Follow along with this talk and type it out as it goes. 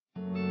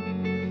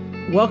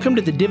Welcome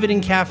to the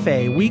Dividend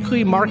Cafe,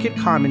 weekly market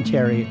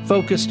commentary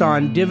focused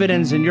on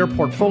dividends in your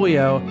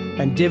portfolio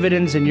and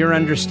dividends in your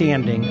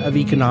understanding of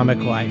economic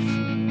life.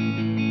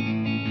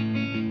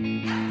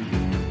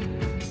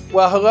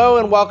 Well, hello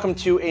and welcome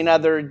to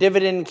another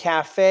Dividend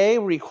Cafe,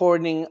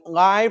 recording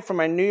live from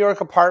my New York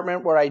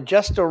apartment where I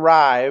just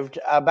arrived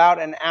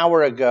about an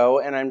hour ago,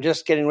 and I'm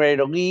just getting ready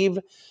to leave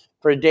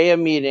for a day of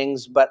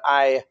meetings, but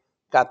I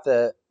got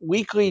the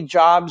monthly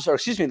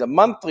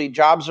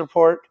jobs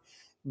report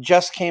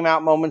just came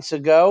out moments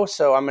ago,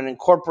 so I'm going to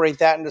incorporate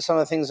that into some of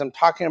the things I'm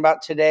talking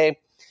about today.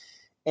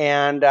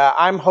 And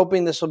I'm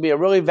hoping this will be a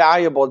really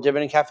valuable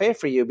Dividend Cafe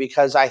for you,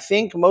 because I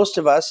think most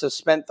of us have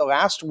spent the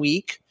last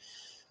week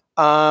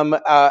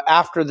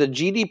after the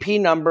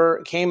GDP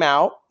number came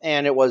out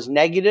and it was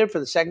negative for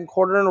the second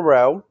quarter in a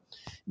row.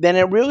 Then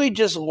it really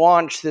just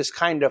launched this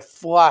kind of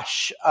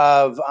flush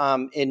of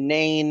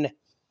inane,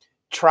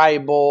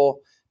 tribal,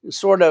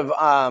 sort of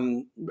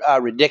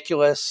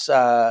ridiculous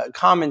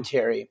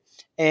commentary.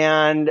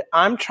 And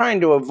I'm trying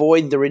to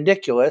avoid the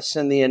ridiculous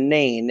and the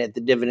inane at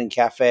the Dividend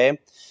Cafe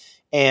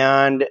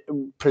and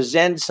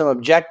present some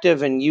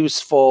objective and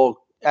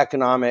useful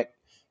economic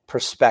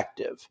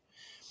perspective.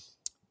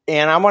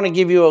 And I want to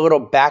give you a little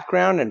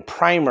background and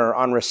primer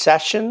on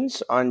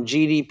recessions, on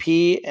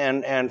GDP,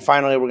 and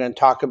finally we're going to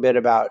talk a bit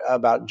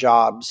about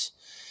jobs.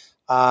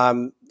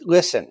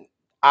 Listen,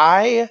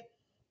 I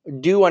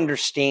do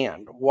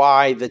understand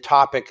why the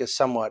topic is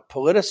somewhat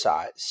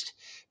politicized.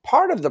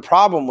 Part of the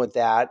problem with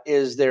that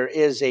is there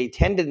is a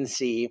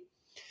tendency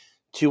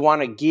to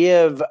want to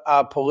give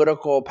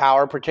political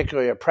power,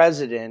 particularly a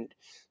president,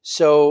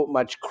 so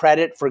much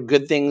credit for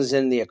good things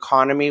in the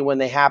economy when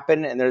they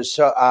happen, and there's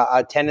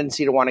a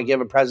tendency to want to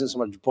give a president so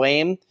much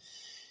blame,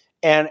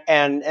 and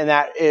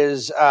that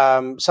is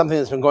something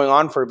that's been going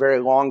on for a very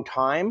long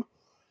time.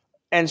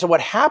 And so what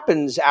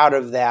happens out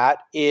of that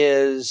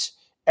is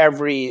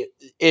every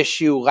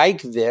issue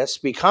like this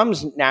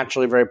becomes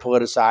naturally very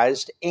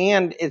politicized,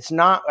 and it's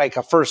not like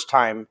a first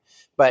time,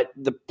 but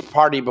the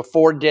party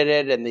before did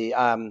it, and the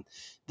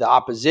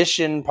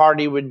opposition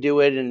party would do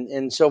it,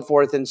 and so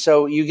forth. And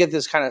so you get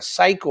this kind of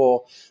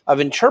cycle of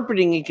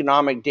interpreting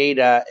economic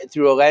data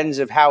through a lens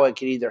of how it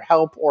can either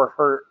help or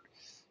hurt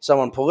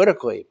someone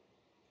politically.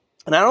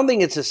 And I don't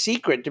think it's a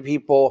secret to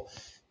people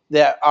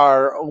that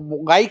are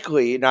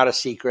likely not a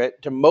secret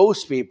to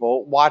most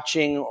people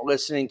watching or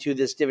listening to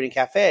this Dividend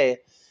Cafe.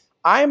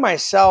 I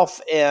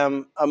myself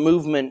am a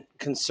movement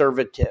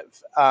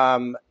conservative.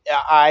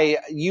 I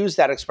use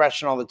that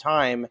expression all the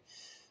time.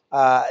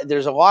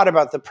 There's a lot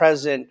about the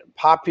present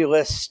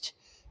populist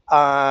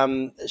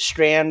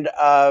strand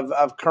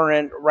of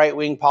current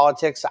right-wing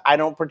politics I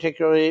don't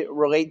particularly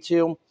relate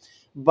to,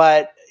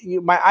 but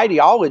my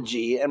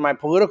ideology and my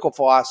political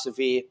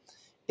philosophy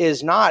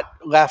is not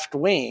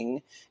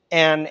left-wing.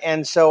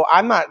 And so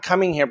I'm not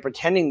coming here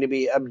pretending to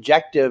be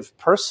objective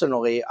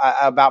personally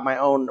about my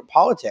own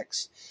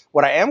politics.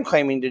 What I am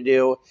claiming to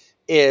do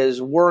is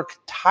work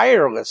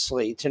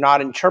tirelessly to not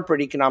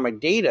interpret economic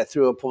data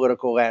through a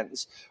political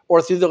lens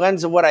or through the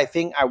lens of what I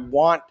think I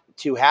want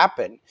to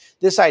happen.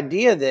 This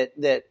idea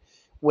that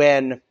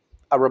when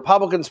a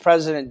Republican's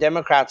president,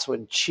 Democrats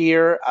would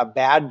cheer a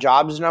bad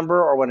jobs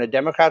number, or when a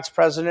Democrat's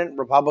president,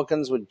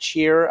 Republicans would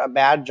cheer a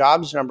bad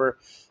jobs number,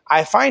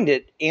 I find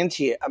it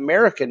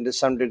anti-American to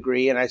some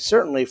degree, and I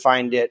certainly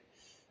find it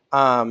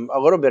a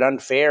little bit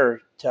unfair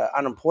to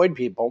unemployed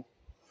people.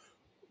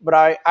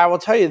 But I will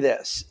tell you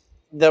this.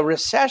 The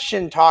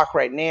recession talk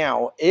right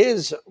now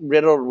is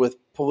riddled with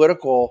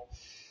political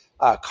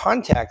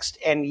context,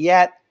 and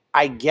yet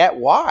I get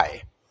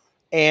why.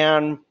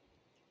 And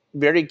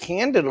very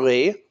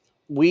candidly,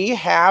 we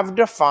have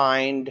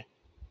defined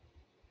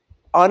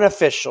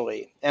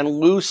unofficially and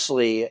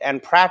loosely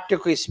and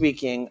practically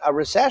speaking a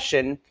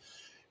recession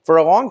for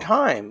a long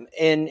time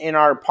in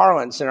our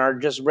parlance, in our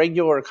just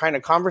regular kind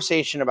of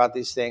conversation about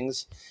these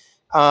things,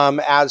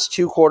 as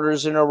 2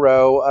 quarters in a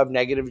row of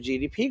negative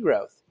GDP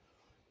growth.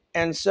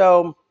 And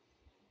so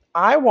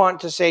I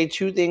want to say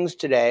 2 things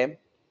today.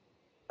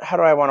 How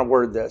do I want to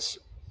word this?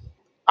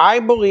 I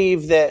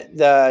believe that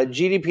the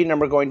GDP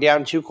number going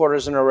down 2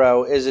 quarters in a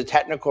row is a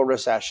technical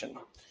recession,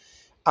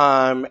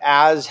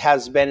 as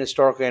has been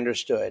historically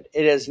understood.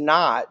 It is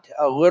not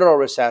a literal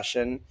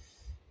recession,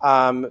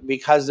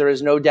 because there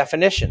is no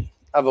definition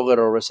of a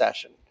literal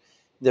recession.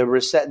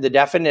 The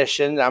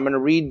definition I'm going to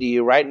read to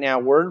you right now,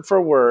 word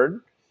for word,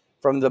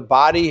 from the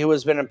body who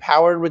has been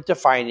empowered with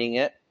defining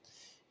it,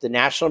 the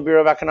National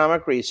Bureau of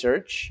Economic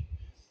Research,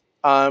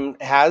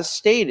 has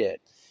stated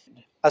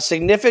a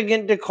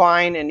significant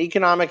decline in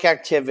economic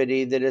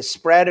activity that is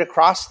spread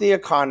across the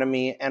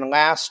economy and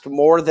lasts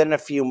more than a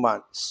few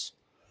months.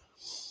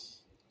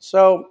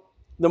 So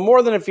the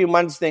more than a few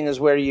months thing is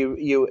where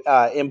you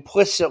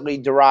implicitly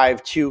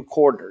derive 2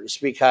 quarters,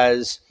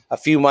 because a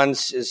few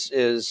months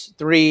is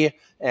 3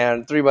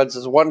 and 3 months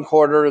is 1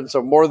 quarter. And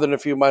so more than a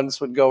few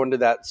months would go into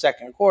that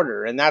second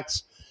quarter. And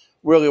that's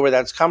really where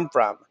that's come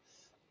from.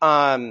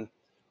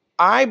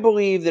 I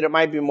believe that it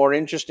might be more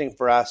interesting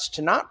for us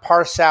to not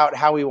parse out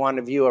how we want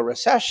to view a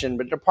recession,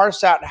 but to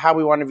parse out how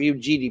we want to view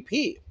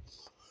GDP.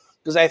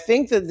 Because I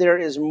think that there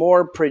is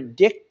more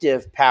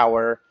predictive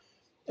power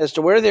as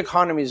to where the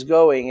economy is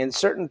going in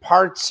certain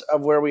parts of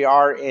where we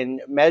are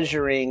in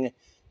measuring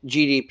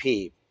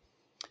GDP.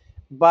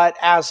 But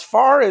as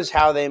far as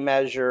how they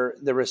measure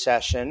the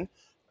recession,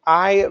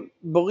 I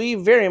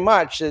believe very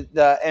much that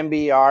the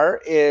NBER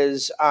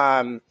is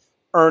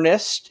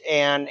earnest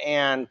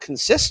and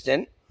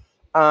consistent.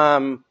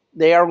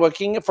 They are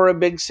looking for a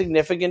big,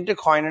 significant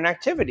decline in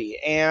activity.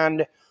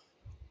 And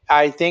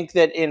I think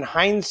that in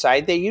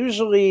hindsight, they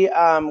usually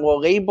will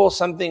label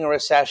something a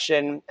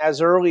recession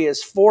as early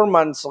as 4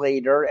 months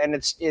later, and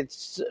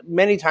it's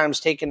many times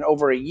taken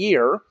over a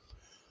year.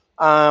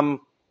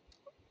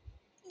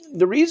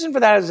 The reason for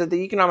that is that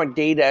the economic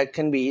data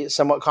can be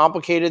somewhat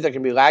complicated. There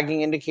can be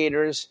lagging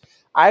indicators.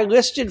 I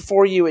listed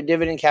for you at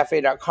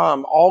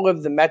dividendcafe.com all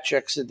of the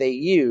metrics that they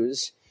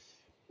use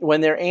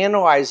when they're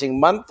analyzing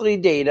monthly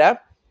data,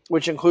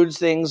 which includes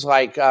things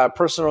like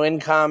personal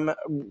income,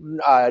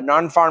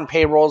 non-farm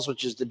payrolls,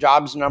 which is the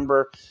jobs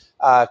number,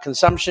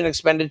 consumption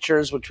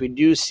expenditures, which we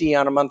do see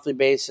on a monthly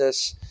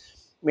basis,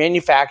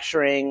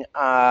 manufacturing,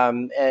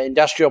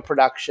 industrial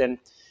production.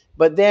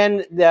 But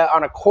then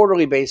on a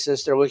quarterly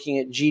basis, they're looking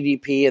at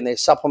GDP, and they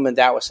supplement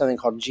that with something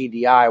called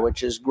GDI,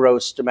 which is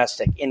gross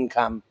domestic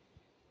income.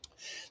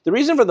 The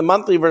reason for the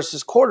monthly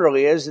versus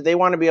quarterly is that they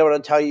want to be able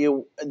to tell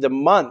you the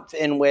month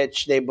in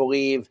which they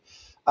believe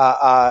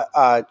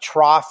a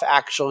trough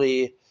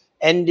actually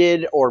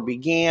ended or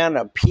began,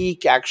 a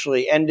peak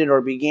actually ended or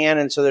began.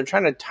 And so they're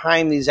trying to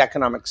time these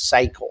economic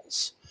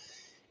cycles.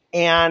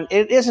 And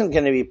it isn't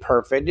going to be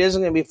perfect. It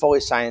isn't going to be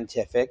fully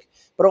scientific.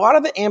 But a lot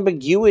of the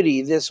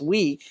ambiguity this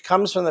week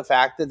comes from the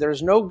fact that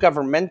there's no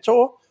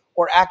governmental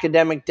or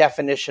academic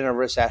definition of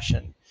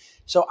recession.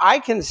 So I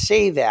can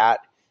say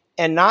that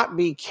and not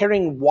be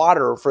carrying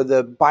water for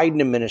the Biden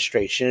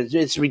administration.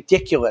 It's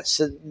ridiculous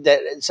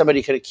that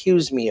somebody could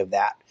accuse me of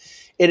that.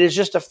 It is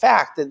just a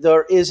fact that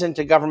there isn't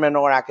a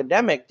governmental or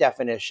academic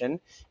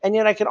definition. And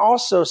yet I can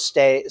also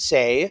say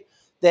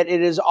that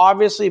it has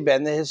obviously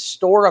been the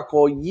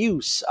historical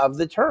use of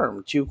the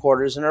term 2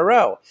 quarters in a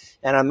row.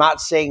 And I'm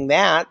not saying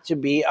that to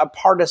be a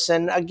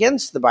partisan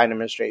against the Biden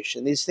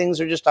administration. These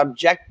things are just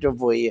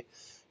objectively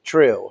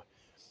true.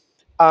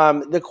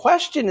 The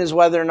question is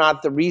whether or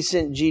not the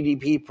recent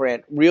GDP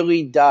print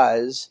really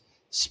does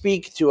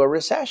speak to a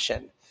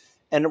recession.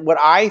 And what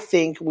I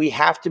think we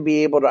have to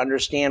be able to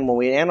understand when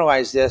we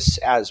analyze this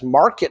as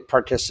market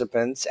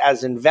participants,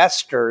 as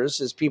investors,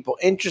 as people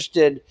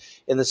interested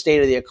in the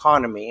state of the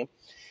economy,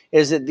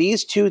 is that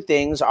these two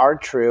things are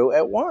true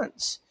at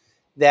once.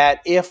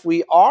 That if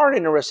we are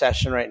in a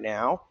recession right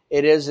now,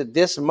 it is at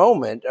this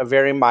moment a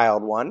very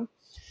mild one.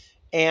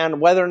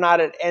 And whether or not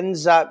it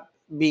ends up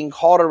being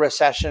called a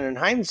recession in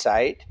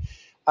hindsight,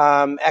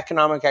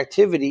 economic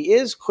activity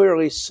is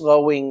clearly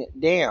slowing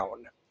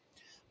down.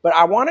 But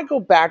I want to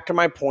go back to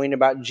my point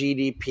about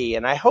GDP,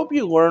 and I hope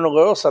you learn a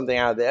little something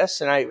out of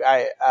this, and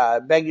I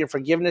beg your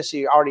forgiveness,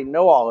 you already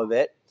know all of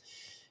it.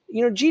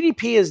 You know,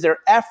 GDP is their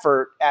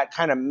effort at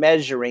kind of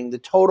measuring the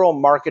total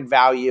market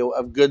value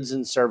of goods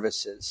and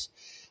services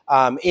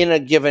in a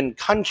given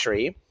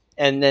country,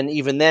 and then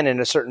even then in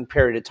a certain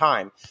period of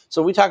time.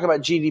 So we talk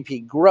about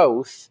GDP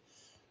growth,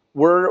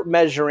 we're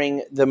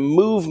measuring the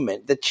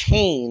movement, the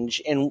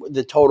change in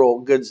the total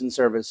goods and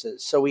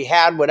services. So we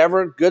had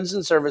whatever goods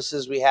and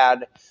services we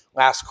had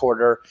last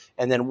quarter,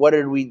 and then what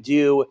did we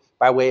do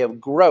by way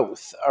of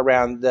growth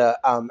around the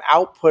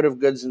output of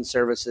goods and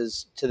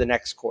services to the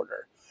next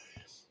quarter.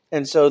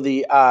 And so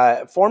the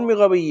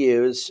formula we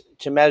use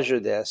to measure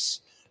this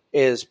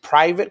is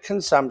private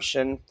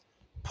consumption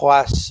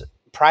plus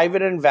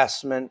private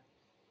investment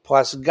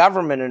plus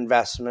government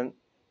investment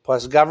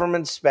plus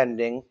government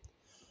spending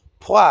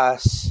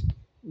plus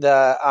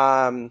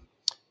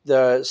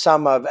the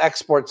sum of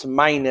exports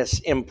minus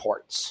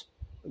imports,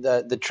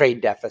 the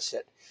trade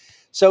deficit.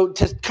 So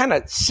to kind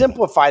of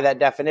simplify that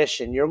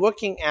definition, you're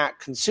looking at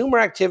consumer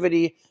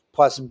activity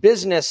plus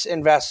business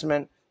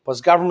investment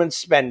plus government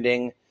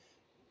spending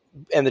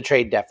and the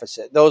trade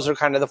deficit. Those are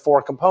kind of the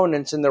 4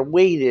 components, and they're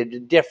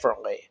weighted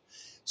differently.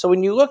 So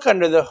when you look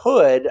under the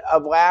hood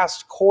of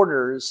last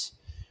quarter's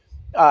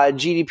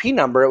GDP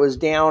number, it was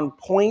down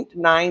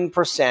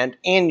 0.9%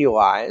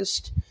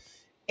 annualized.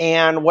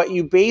 And what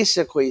you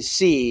basically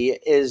see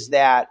is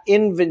that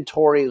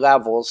inventory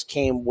levels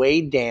came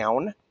way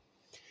down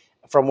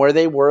from where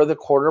they were the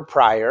quarter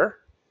prior.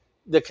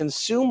 The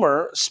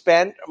consumer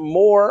spent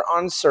more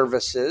on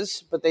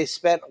services, but they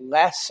spent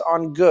less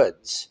on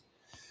goods.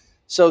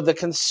 So the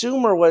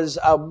consumer was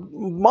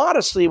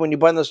modestly, when you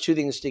blend those two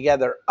things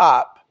together,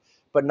 up,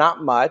 but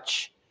not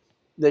much.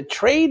 The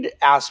trade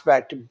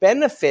aspect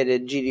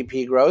benefited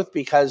GDP growth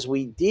because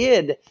we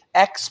did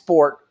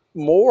export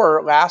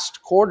more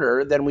last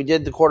quarter than we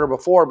did the quarter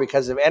before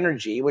because of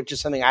energy, which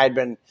is something I had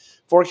been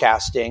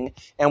forecasting,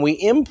 and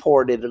we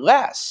imported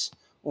less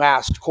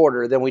last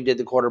quarter than we did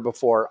the quarter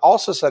before.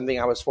 Also something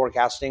I was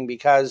forecasting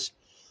because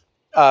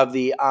of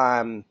the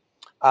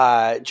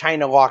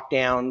China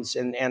lockdowns,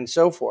 and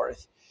so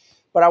forth.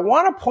 But I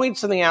want to point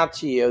something out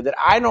to you that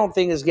I don't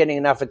think is getting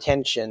enough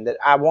attention, that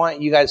I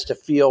want you guys to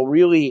feel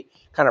really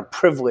kind of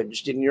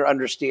privileged in your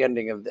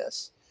understanding of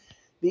this.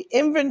 The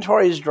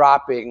inventory is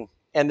dropping,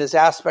 and this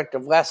aspect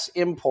of less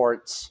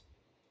imports,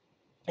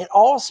 it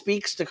all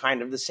speaks to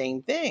kind of the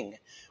same thing,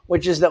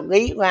 which is that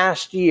late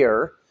last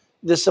year,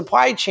 the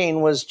supply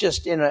chain was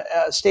just in a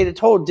state of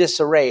total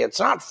disarray. It's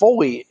not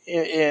fully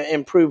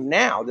improved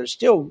now. There's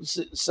still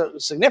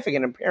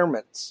significant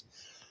impairments.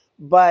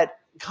 But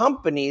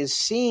companies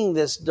seeing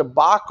this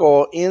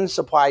debacle in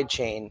supply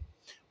chain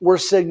were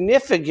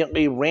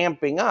significantly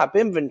ramping up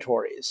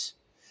inventories.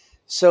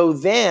 So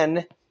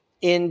then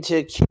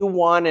into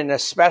Q1 and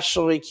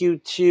especially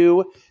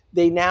Q2,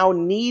 they now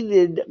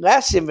needed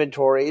less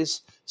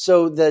inventories.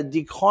 So the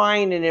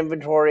decline in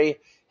inventory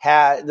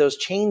had those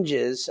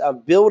changes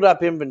of build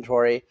up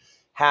inventory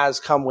has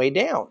come way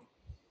down.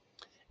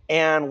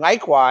 And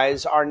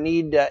likewise, our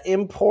need to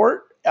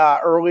import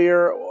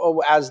earlier,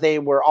 as they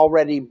were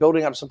already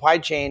building up supply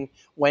chain,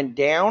 went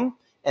down.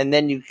 And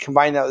then you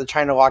combine that with the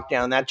China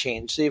lockdown, that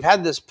changed. So you've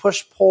had this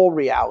push-pull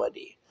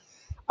reality.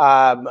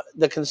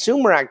 The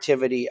consumer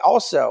activity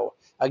also,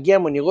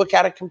 again, when you look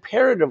at it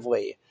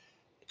comparatively,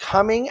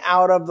 coming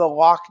out of the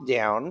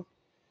lockdown,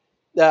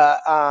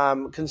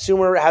 the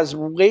consumer has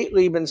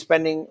lately been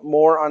spending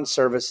more on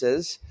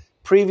services.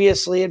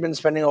 Previously, had been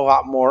spending a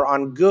lot more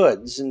on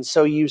goods. And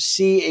so you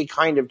see a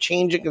kind of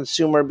change in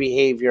consumer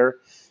behavior.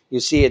 You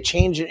see a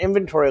change in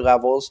inventory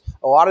levels.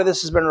 A lot of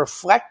this has been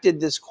reflected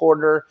this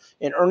quarter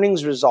in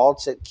earnings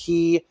results at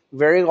key,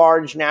 very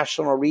large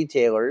national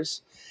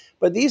retailers.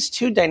 But these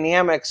two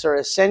dynamics are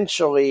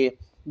essentially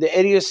the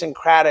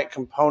idiosyncratic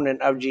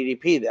component of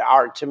GDP that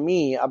are, to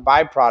me, a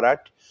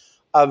byproduct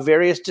of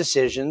various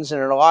decisions,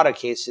 and in a lot of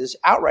cases,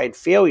 outright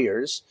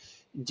failures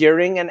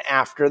during and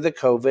after the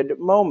COVID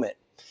moment.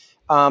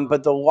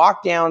 But the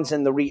lockdowns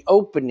and the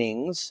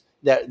reopenings,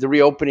 that the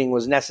reopening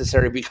was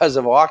necessary because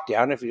of a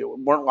lockdown. If you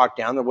weren't locked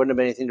down, there wouldn't have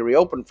been anything to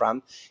reopen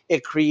from.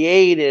 It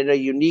created a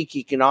unique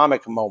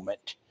economic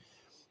moment.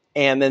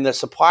 And then the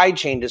supply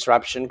chain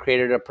disruption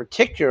created a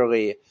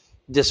particularly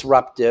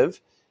disruptive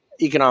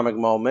economic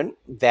moment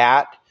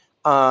that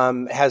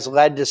has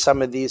led to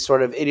some of these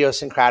sort of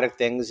idiosyncratic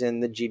things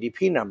in the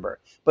GDP number.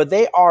 But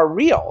they are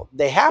real.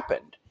 They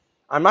happened.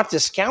 I'm not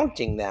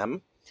discounting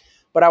them.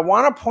 But I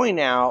want to point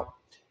out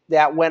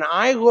that when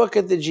I look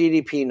at the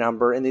GDP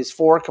number in these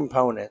four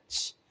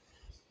components,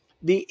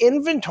 the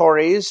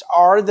inventories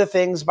are the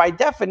things by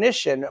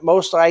definition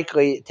most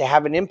likely to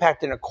have an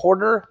impact in a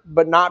quarter,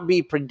 but not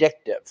be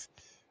predictive.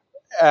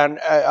 And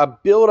a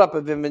buildup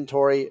of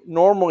inventory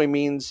normally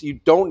means you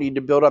don't need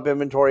to build up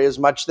inventory as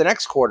much the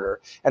next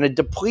quarter. And a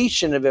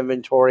depletion of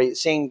inventory,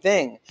 same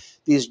thing.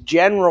 These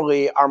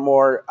generally are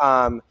more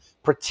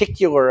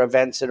particular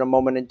events at a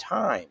moment in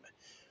time.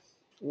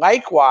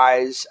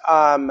 Likewise,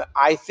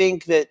 I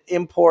think that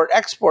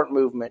import-export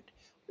movement,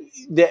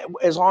 that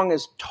as long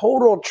as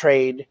total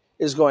trade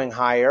is going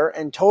higher,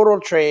 and total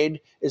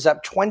trade is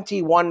up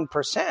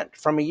 21%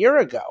 from a year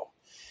ago.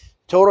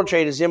 Total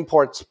trade is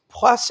imports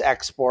plus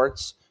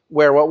exports,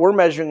 where what we're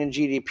measuring in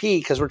GDP,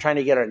 because we're trying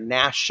to get a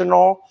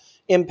national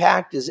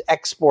impact, is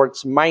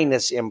exports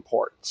minus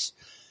imports.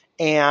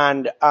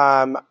 And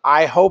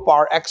I hope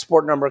our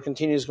export number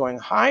continues going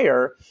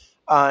higher,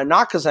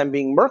 not because I'm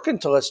being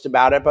mercantilist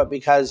about it, but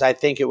because I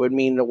think it would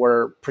mean that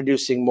we're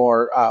producing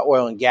more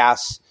oil and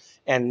gas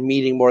and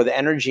meeting more of the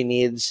energy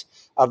needs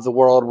of the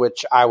world,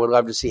 which I would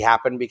love to see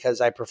happen,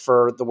 because I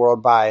prefer the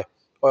world buy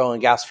oil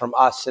and gas from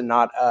us and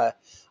not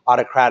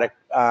autocratic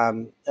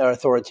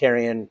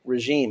authoritarian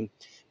regime.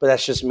 But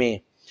that's just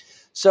me.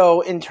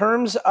 So in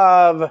terms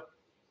of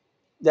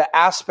the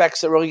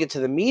aspects that really get to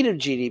the meat of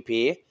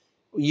GDP,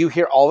 you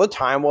hear all the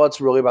time, well, it's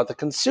really about the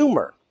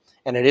consumer.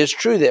 And it is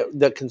true that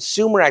the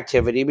consumer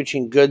activity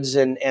between goods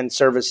and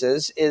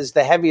services is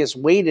the heaviest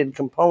weighted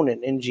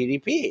component in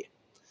GDP.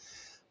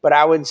 But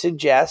I would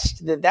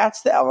suggest that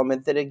that's the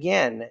element that,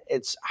 again,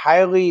 it's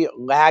highly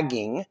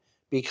lagging,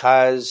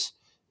 because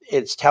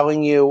it's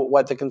telling you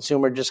what the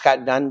consumer just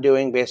got done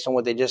doing based on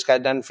what they just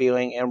got done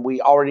feeling. And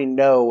we already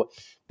know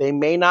they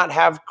may not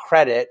have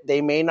credit,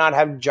 they may not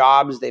have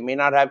jobs, they may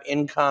not have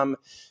income,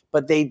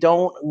 but they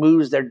don't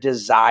lose their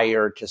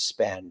desire to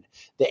spend.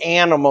 The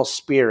animal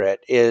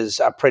spirit is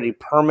a pretty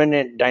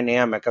permanent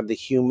dynamic of the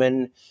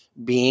human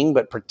being,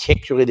 but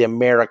particularly the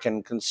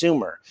American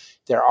consumer.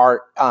 There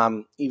are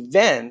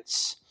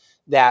events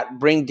that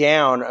bring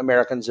down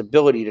Americans'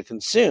 ability to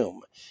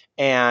consume.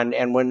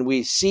 And when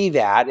we see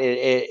that,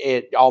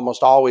 it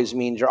almost always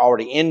means you're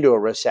already into a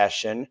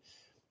recession.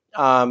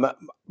 But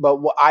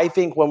I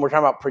think when we're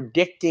talking about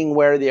predicting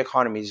where the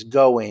economy is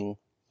going,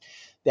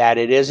 that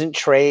it isn't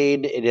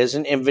trade, it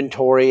isn't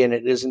inventory, and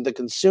it isn't the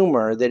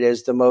consumer that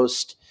is the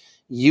most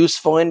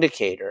useful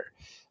indicator.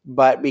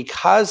 But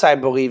because I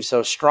believe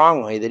so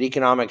strongly that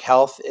economic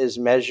health is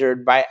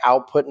measured by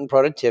output and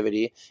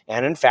productivity,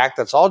 and in fact,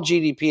 that's all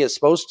GDP is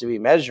supposed to be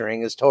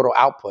measuring, is total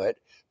output,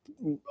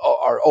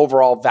 or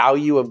overall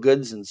value of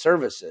goods and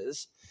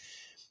services,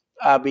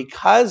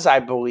 because I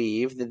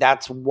believe that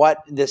that's what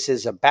this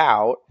is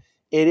about.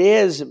 It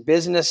is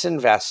business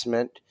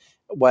investment,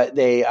 what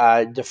they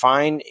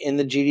define in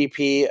the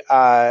GDP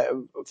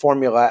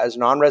formula as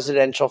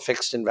non-residential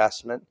fixed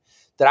investment,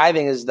 that I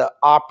think is the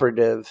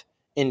operative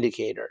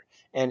indicator.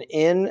 And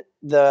in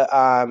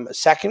the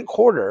second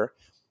quarter,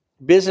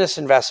 business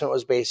investment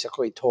was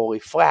basically totally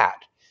flat.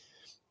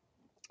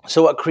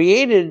 So what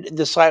created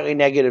the slightly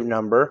negative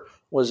number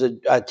was a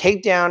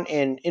takedown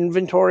in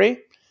inventory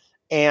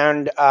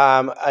and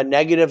a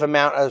negative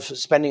amount of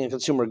spending in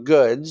consumer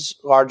goods,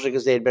 largely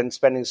because they had been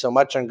spending so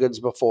much on goods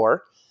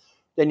before.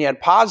 Then you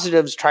had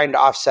positives trying to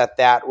offset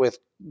that with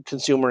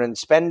consumer and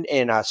spend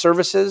in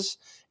services,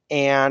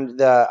 and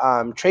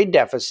the trade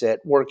deficit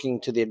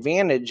working to the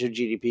advantage of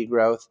GDP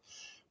growth.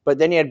 But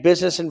then you had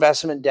business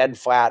investment dead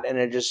flat, and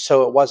it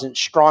wasn't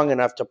strong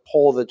enough to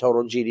pull the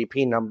total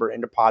GDP number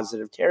into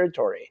positive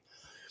territory.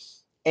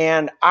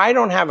 And I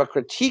don't have a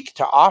critique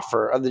to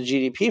offer of the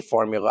GDP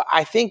formula.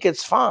 I think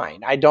it's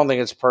fine. I don't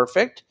think it's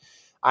perfect.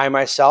 I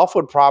myself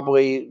would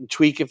probably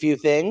tweak a few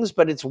things,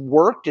 but it's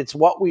worked. It's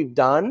what we've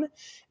done.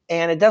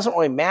 And it doesn't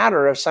really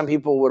matter if some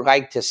people would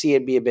like to see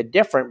it be a bit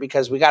different,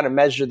 because we got to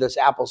measure this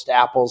apples to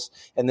apples,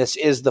 and this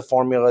is the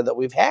formula that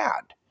we've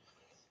had.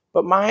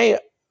 But my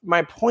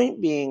point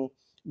being,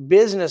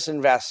 business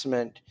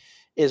investment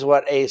is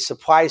what a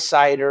supply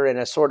sider and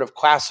a sort of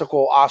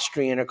classical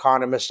Austrian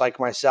economist like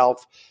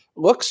myself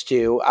looks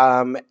to.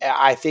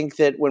 I think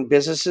that when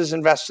businesses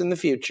invest in the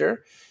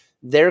future,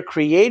 they're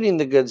creating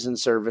the goods and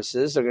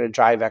services. They're going to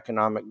drive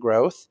economic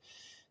growth.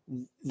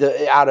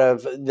 Out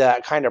of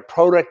the kind of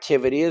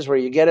productivity is where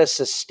you get a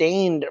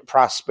sustained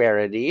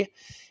prosperity,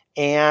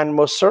 and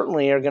most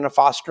certainly are going to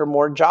foster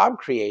more job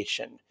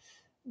creation.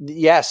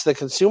 Yes, the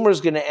consumer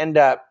is going to end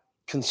up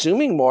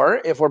consuming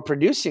more if we're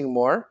producing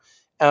more.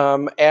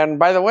 And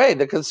by the way,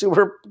 the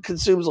consumer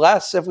consumes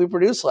less if we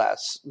produce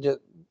less. Just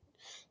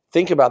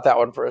think about that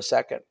one for a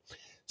second.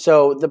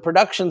 So the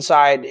production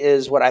side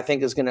is what I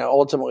think is going to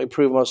ultimately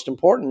prove most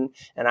important.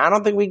 And I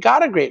don't think we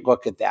got a great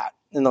look at that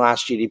in the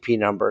last GDP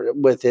number,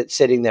 with it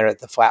sitting there at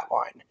the flat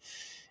line.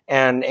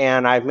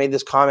 And I've made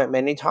this comment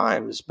many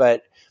times,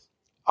 but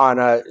on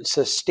a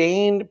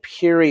sustained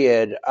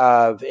period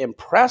of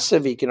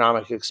impressive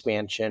economic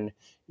expansion,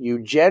 you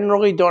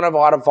generally don't have a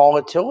lot of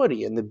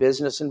volatility in the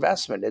business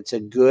investment. It's a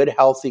good,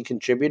 healthy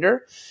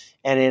contributor.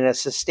 And in a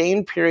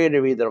sustained period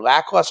of either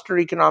lackluster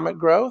economic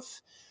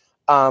growth,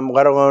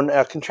 let alone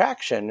a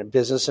contraction,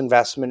 business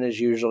investment is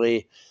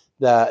usually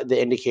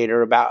the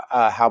indicator about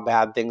how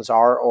bad things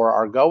are or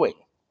are going.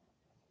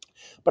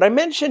 But I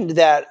mentioned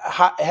that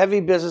heavy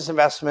business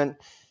investment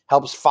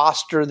helps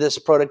foster this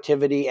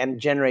productivity and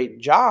generate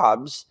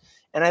jobs.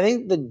 And I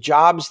think the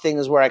jobs thing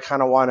is where I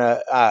kind of want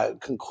to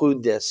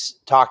conclude this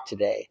talk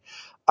today.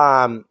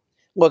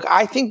 Look,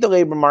 I think the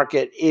labor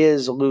market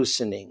is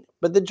loosening,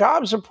 but the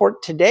jobs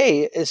report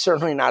today is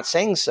certainly not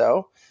saying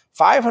so.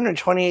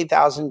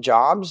 528,000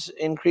 jobs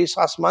increased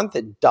last month.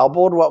 It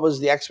doubled what was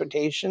the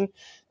expectation.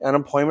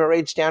 Unemployment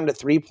rate's down to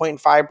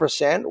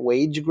 3.5%.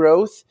 Wage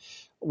growth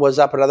was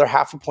up another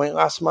 0.5 point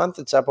last month.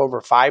 It's up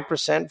over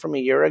 5% from a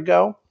year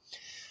ago.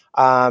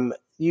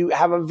 You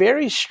have a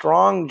very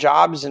strong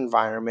jobs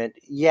environment,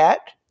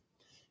 yet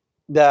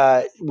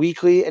the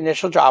weekly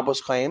initial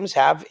jobless claims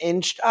have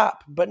inched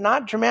up, but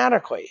not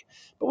dramatically.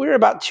 But we were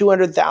about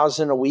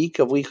 200,000 a week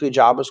of weekly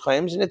jobless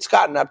claims, and it's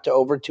gotten up to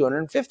over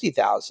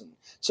 250,000.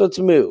 So it's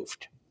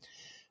moved.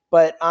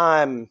 But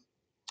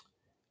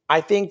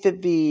I think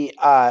that the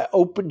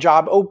open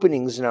job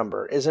openings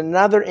number is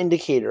another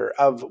indicator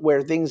of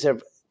where things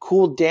have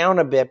cooled down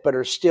a bit, but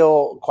are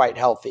still quite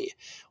healthy.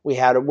 We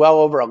had well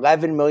over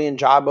 11 million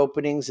job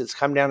openings. It's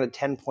come down to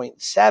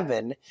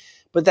 10.7,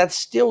 but that's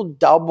still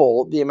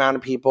double the amount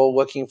of people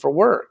looking for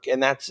work.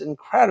 And that's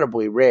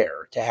incredibly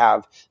rare to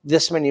have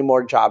this many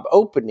more job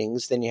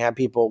openings than you have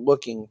people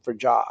looking for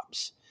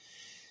jobs.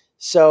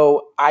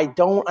 So I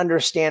don't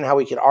understand how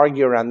we could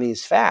argue around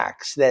these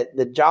facts that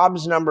the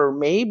jobs number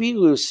may be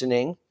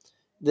loosening,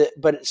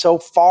 but so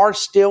far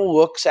still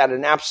looks at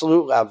an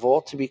absolute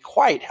level to be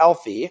quite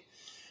healthy.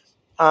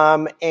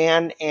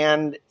 And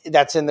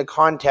that's in the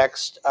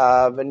context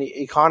of an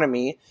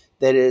economy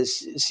that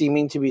is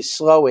seeming to be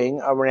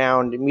slowing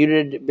around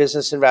muted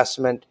business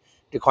investment,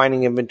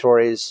 declining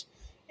inventories,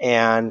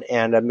 and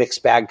a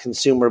mixed bag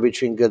consumer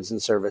between goods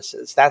and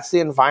services. That's the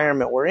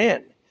environment we're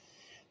in.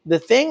 The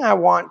thing I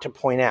want to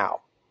point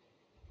out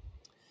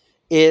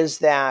is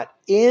that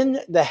in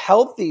the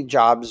healthy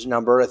jobs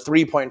number, a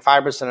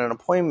 3.5%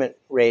 unemployment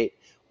rate,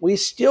 we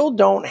still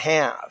don't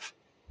have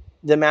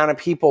the amount of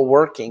people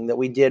working that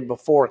we did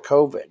before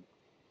COVID.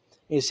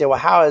 You say, well,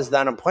 how has the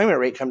unemployment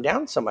rate come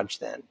down so much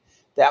then?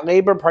 That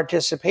labor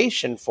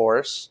participation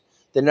force,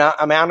 the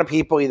amount of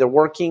people either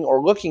working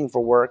or looking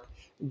for work,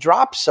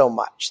 dropped so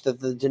much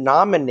that the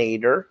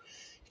denominator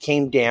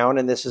came down,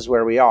 and this is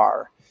where we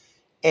are.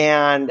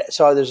 And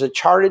so there's a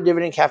chart at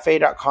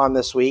dividendcafe.com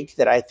this week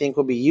that I think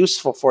will be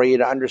useful for you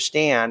to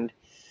understand.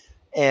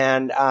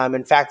 And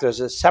in fact, there's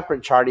a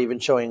separate chart even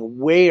showing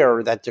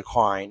where that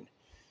decline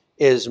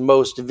is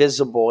most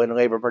visible in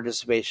labor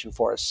participation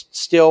force,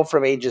 still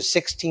from ages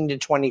 16 to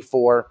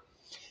 24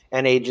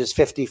 and ages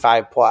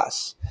 55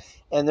 plus.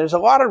 And there's a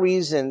lot of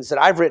reasons that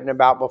I've written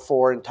about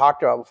before and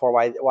talked about before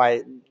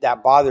why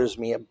that bothers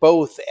me at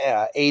both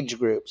age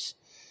groups.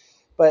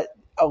 But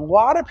a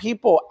lot of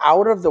people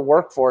out of the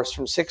workforce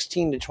from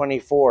 16 to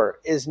 24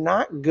 is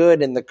not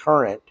good in the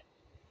current.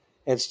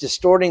 It's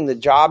distorting the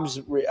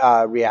jobs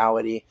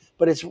reality,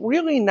 but it's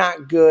really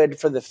not good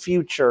for the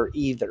future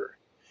either.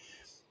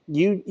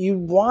 You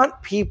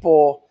want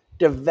people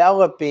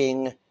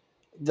developing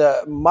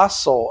the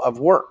muscle of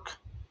work.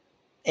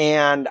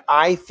 And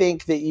I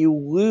think that you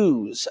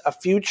lose a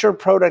future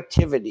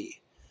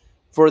productivity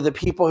for the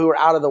people who are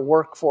out of the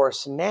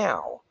workforce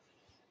now.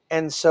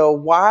 And so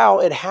while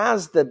it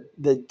has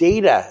the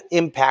data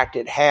impact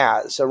it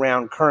has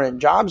around current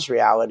jobs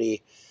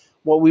reality,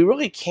 what we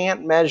really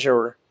can't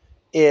measure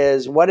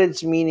is what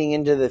it's meaning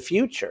into the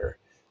future.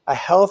 A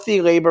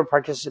healthy labor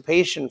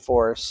participation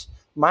force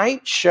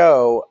might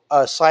show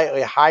a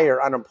slightly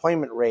higher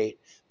unemployment rate,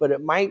 but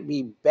it might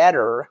be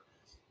better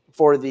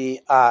for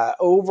the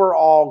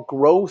overall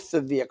growth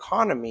of the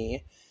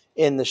economy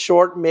in the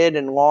short, mid,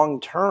 and long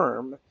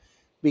term,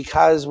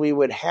 because we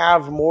would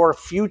have more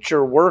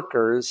future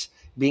workers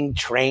being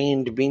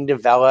trained, being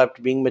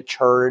developed, being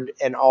matured,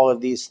 and all of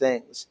these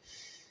things.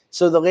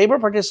 So the labor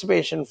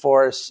participation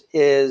force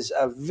is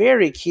a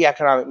very key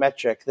economic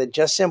metric that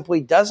just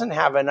simply doesn't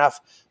have enough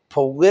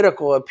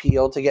political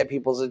appeal to get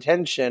people's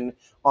attention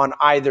on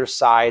either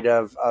side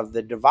of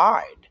the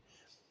divide.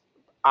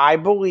 I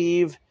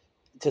believe,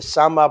 to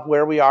sum up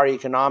where we are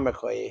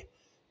economically,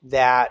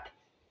 that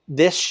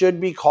this should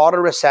be called a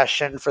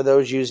recession for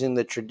those using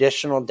the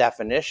traditional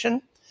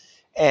definition,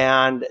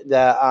 and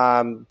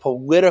the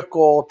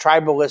political,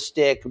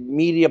 tribalistic,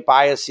 media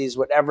biases,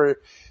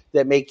 whatever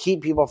that may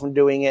keep people from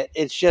doing it.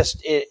 It's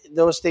just,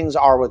 those things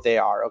are what they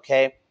are,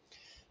 okay?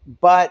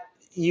 But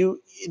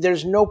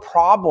there's no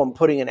problem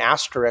putting an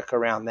asterisk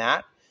around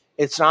that.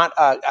 It's not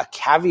a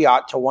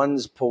caveat to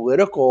one's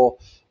political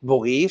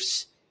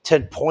beliefs to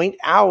point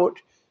out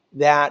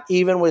that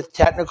even with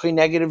technically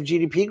negative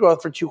GDP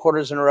growth for 2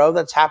 quarters in a row,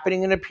 that's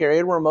happening in a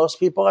period where most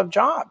people have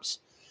jobs.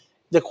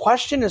 The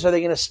question is, are they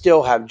going to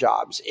still have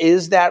jobs?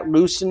 Is that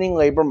loosening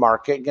labor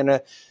market going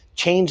to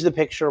change the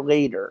picture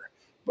later?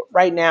 But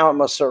right now, it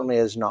most certainly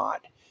is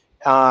not.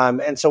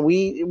 And so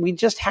we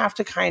just have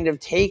to kind of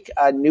take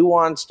a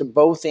nuanced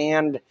both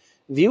and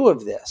view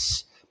of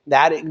this,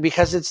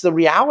 because it's the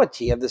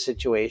reality of the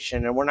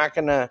situation, and we're not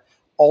going to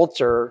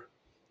alter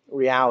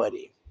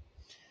reality.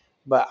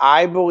 But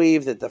I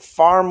believe that the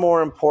far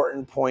more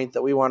important point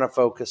that we want to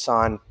focus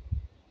on,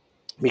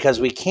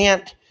 because we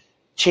can't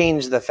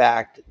change the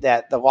fact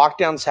that the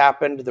lockdowns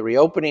happened, the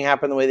reopening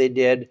happened the way they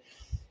did,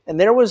 and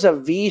there was a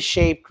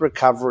V-shaped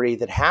recovery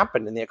that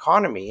happened in the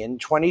economy. In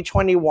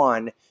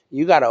 2021,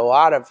 you got a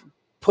lot of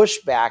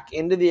pushback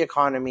into the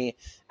economy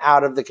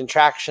out of the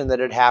contraction that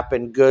had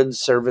happened, goods,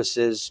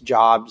 services,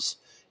 jobs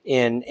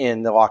in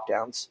the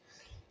lockdowns.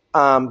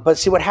 But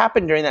see, what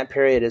happened during that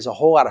period is a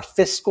whole lot of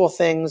fiscal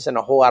things and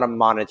a whole lot of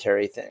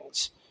monetary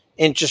things.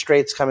 Interest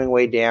rates coming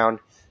way down,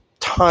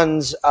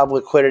 tons of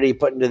liquidity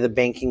put into the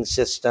banking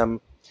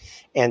system,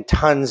 and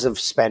tons of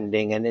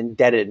spending and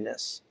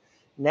indebtedness.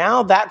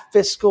 Now that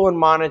fiscal and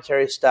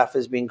monetary stuff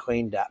is being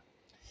cleaned up.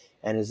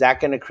 And is that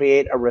going to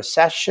create a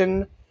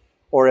recession,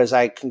 or, as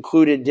I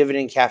concluded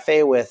Dividend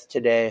Cafe with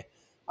today,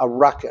 a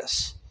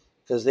ruckus?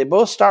 Because they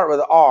both start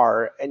with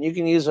R, and you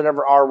can use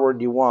whatever R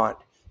word you want.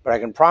 But I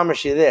can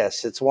promise you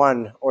this, it's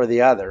one or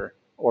the other,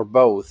 or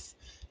both.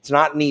 It's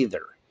not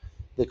neither.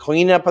 The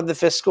cleanup of the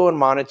fiscal and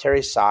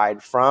monetary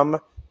side from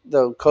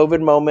the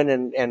COVID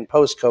moment and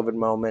post-COVID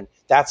moment,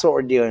 that's what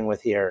we're dealing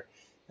with here.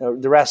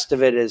 The rest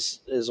of it is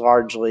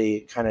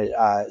largely kind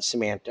of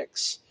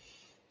semantics.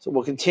 So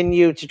we'll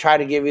continue to try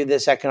to give you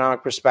this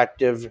economic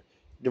perspective,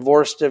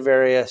 divorced of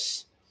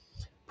various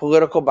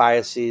political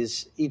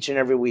biases, each and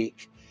every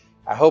week.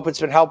 I hope it's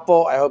been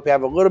helpful. I hope you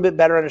have a little bit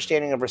better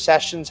understanding of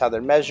recessions, how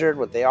they're measured,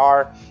 what they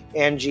are,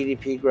 and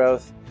GDP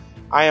growth.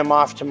 I am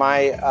off to my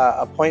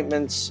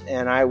appointments,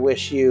 and I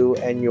wish you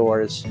and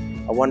yours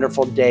a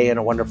wonderful day and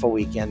a wonderful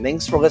weekend.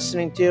 Thanks for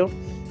listening to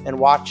and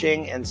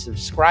watching and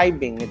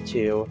subscribing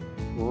to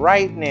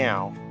right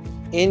now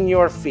in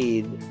your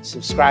feed,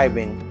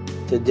 subscribing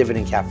to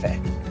Dividend Cafe.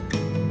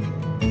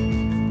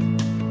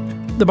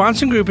 The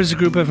Bahnsen Group is a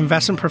group of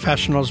investment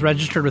professionals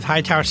registered with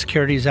Hightower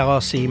Securities,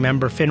 LLC,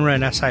 member FINRA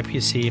and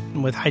SIPC,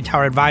 and with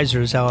Hightower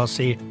Advisors,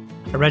 LLC,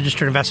 a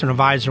registered investment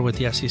advisor with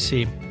the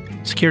SEC.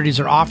 Securities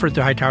are offered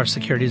through Hightower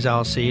Securities,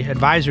 LLC.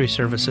 Advisory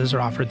services are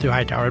offered through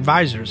Hightower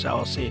Advisors,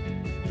 LLC.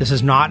 This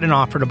is not an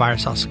offer to buy or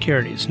sell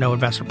securities. No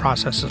investment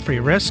process is free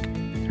risk.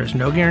 There is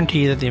no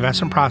guarantee that the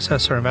investment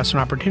process or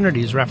investment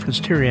opportunities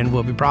referenced herein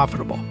will be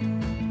profitable.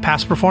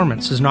 Past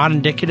performance is not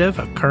indicative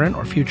of current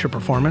or future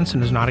performance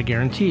and is not a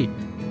guarantee.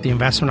 The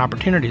investment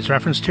opportunities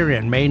referenced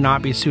herein may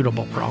not be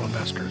suitable for all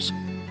investors.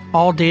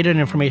 All data and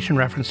information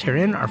referenced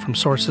herein are from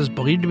sources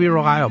believed to be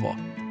reliable.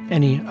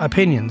 Any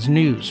opinions,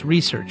 news,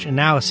 research,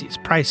 analyses,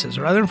 prices,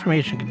 or other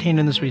information contained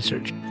in this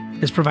research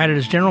is provided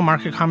as general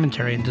market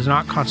commentary and does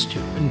not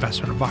constitute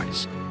investment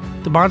advice.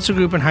 The Bahnsen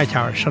Group and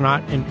Hightower shall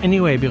not in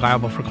any way be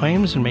liable for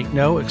claims and make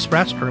no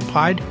express or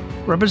implied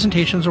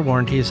representations or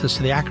warranties as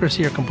to the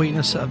accuracy or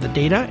completeness of the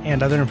data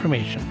and other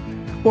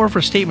information, or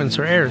for statements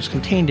or errors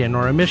contained in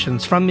or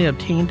omissions from the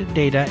obtained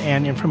data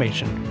and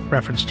information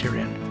referenced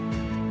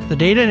herein. The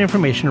data and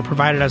information are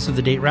provided as of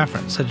the date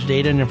referenced. Such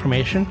data and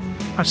information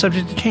are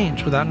subject to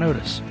change without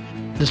notice.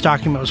 This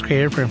document was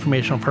created for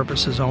informational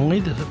purposes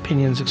only. The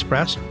opinions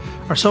expressed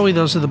are solely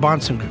those of the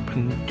Bahnsen Group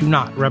and do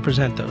not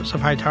represent those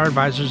of Hightower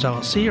Advisors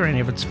LLC or any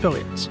of its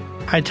affiliates.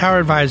 Hightower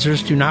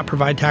Advisors do not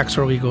provide tax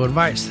or legal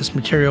advice. This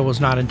material was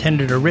not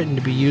intended or written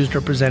to be used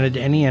or presented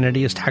to any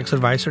entity as tax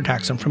advice or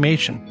tax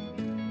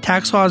information.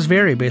 Tax laws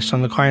vary based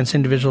on the client's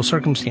individual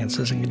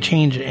circumstances and can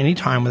change at any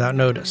time without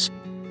notice.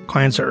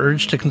 Clients are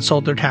urged to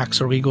consult their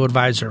tax or legal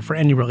advisor for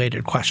any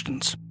related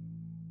questions.